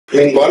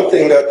mean, one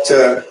thing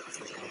that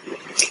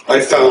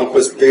I found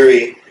was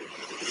very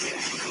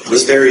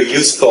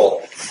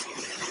useful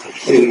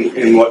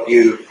in what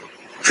you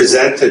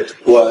presented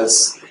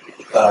was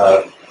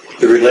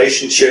the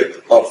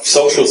relationship of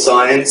social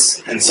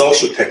science and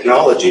social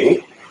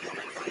technology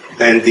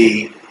and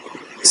the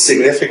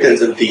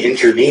significance of the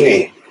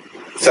intervening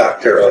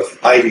factor of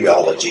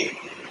ideology,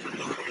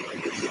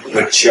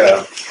 which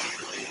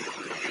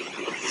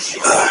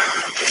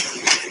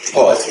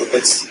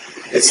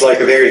it's like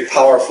a very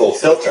powerful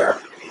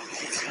filter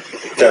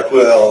that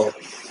will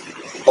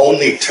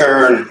only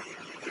turn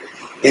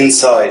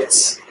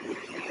insights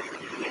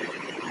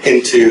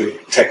into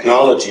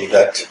technology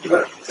that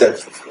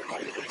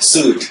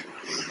suit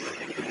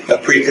a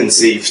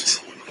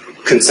preconceived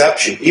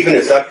conception, even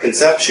if that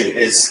conception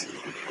is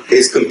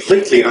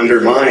completely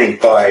undermined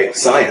by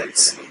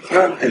science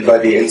and by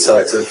the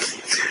insights of...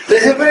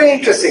 There's a very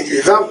interesting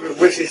example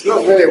which is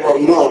not very well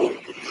known.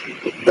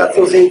 That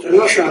was the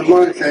International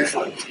Monetary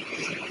Fund.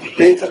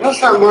 The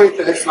International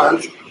Monetary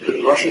Fund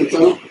in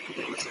Washington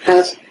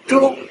has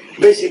two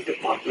basic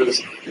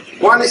departments.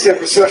 One is a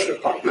research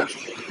department,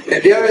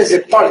 and the other is a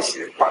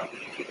policy department.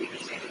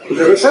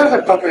 The research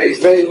department is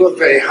very good,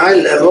 very high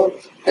level.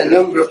 A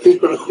number of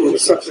people who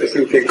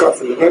subsequently got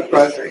the Nobel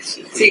Prize, like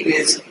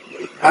Stiglitz,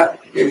 have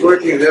been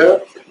working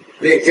there.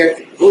 They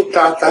get good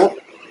data,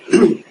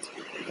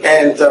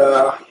 and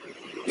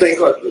they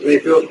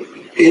build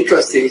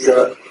interesting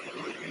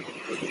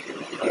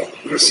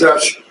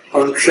research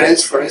on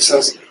trends, for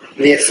instance,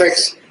 the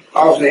effects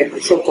of the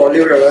so-called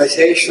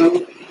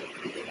liberalization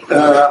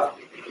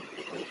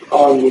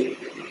on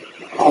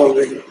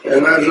the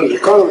emergent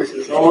economies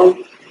and so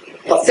on.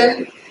 But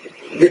then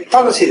the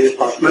policy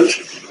department,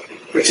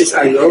 which is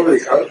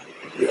ideological,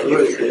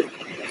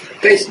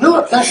 pays no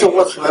attention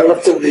whatsoever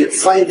to the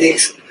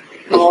findings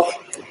of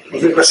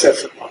the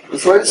research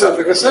department. For instance,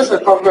 the research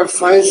department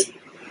finds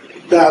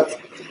that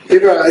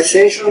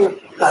liberalization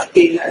has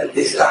been a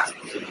disaster,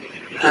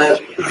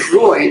 has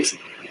ruined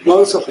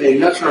most of the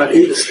natural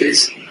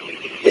industries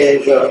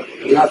in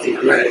Latin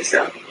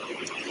America.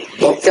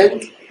 But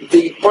then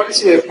the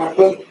policy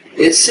department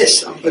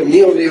insists on the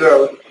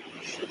neoliberal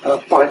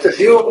point of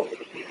view,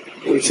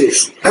 which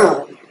is,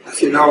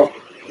 as you know,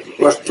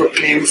 was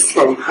proclaimed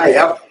from high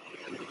up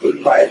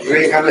by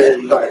Reagan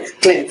and by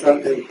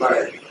Clinton and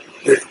by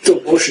the two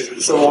Bushes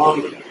and so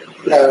on,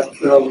 that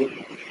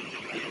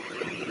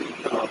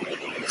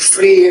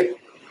free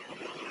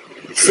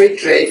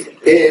trade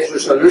is the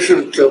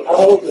solution to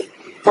all the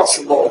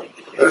possible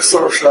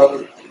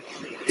social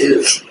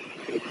ills.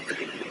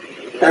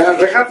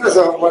 Regardless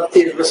of what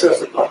the research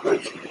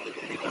department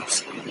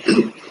does.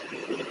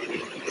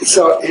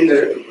 So in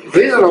a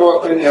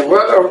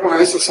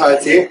well-organized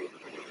society,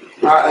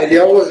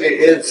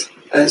 ideology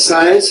and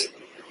science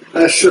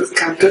should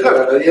come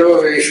together.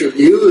 Ideology should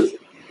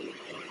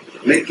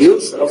make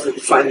use of the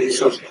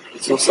findings of the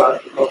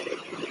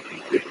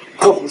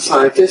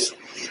scientists,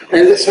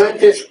 and the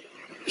scientists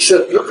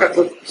should look at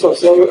the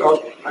sociology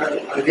of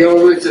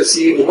ideology to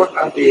see what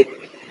are the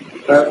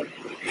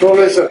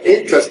problems of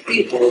interest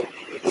people,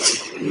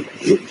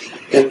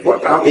 and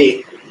what are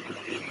the,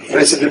 for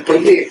instance, the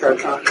political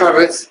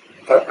currents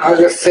that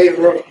either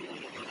favor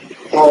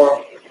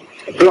or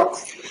block.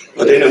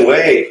 But in a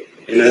way,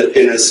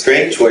 in a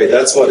strange way,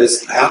 that's what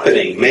is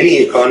happening. Many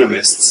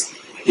economists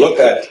look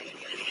at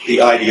the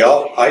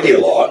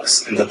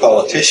ideologues and the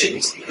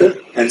politicians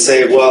and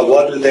say, well,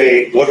 what do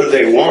they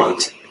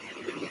want?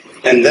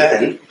 And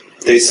then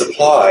they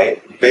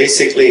supply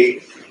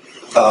basically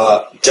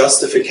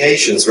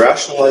justifications,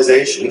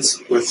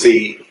 rationalizations with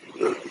the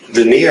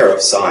veneer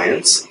of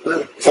science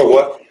for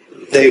what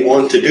they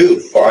want to do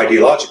for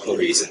ideological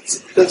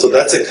reasons. So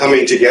that's a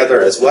coming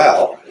together as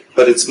well,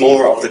 but it's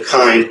more of the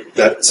kind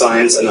that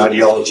science and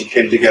ideology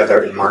came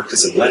together in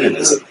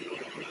Marxism-Leninism,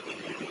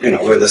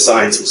 where the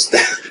science was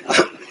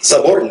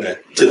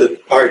subordinate to the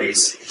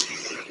party's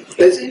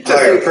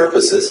higher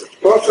purposes.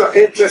 Also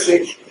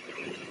interesting,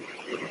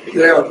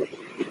 the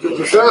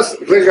first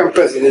Reagan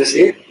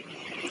presidency,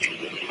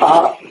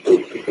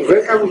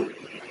 Reagan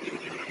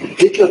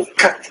did not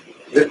cut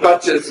the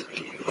budget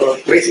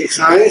of basic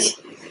science,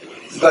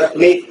 but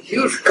made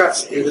huge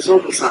cuts in the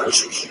social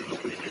sciences,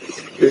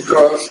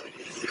 because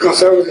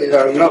conservatives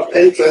are not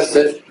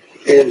interested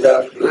in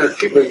that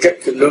people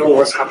get to know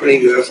what's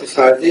happening in their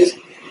societies,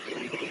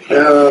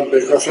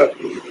 because that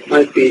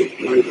might be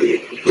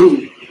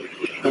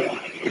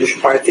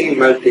disquieting,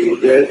 might be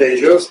very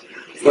dangerous.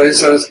 For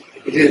instance,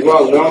 it is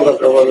well known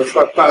that over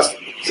the past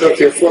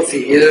 30 or 40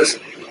 years,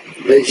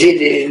 the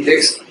Gini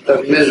index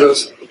that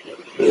measures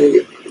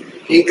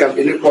income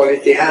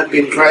inequality has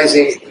been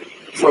rising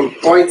from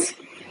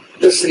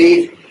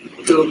 0.3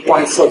 to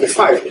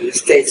 0.45 in the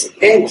States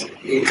and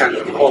in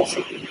Canada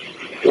also,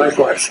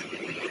 likewise.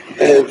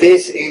 And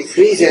this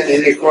increase in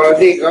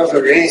inequality goes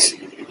against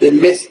the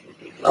myth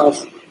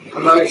of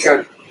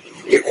American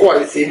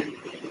equality,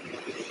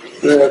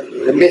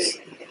 the myth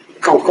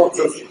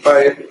concocted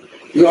by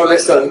no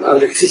less than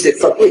Alexis de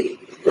Tocqueville,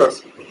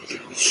 because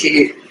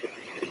she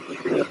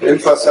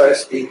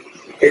emphasized the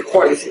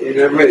equality in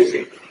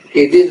everything.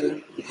 He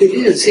didn't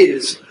see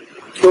this.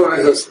 Who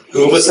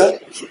was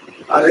that?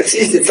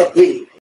 Alexis de Tocqueville.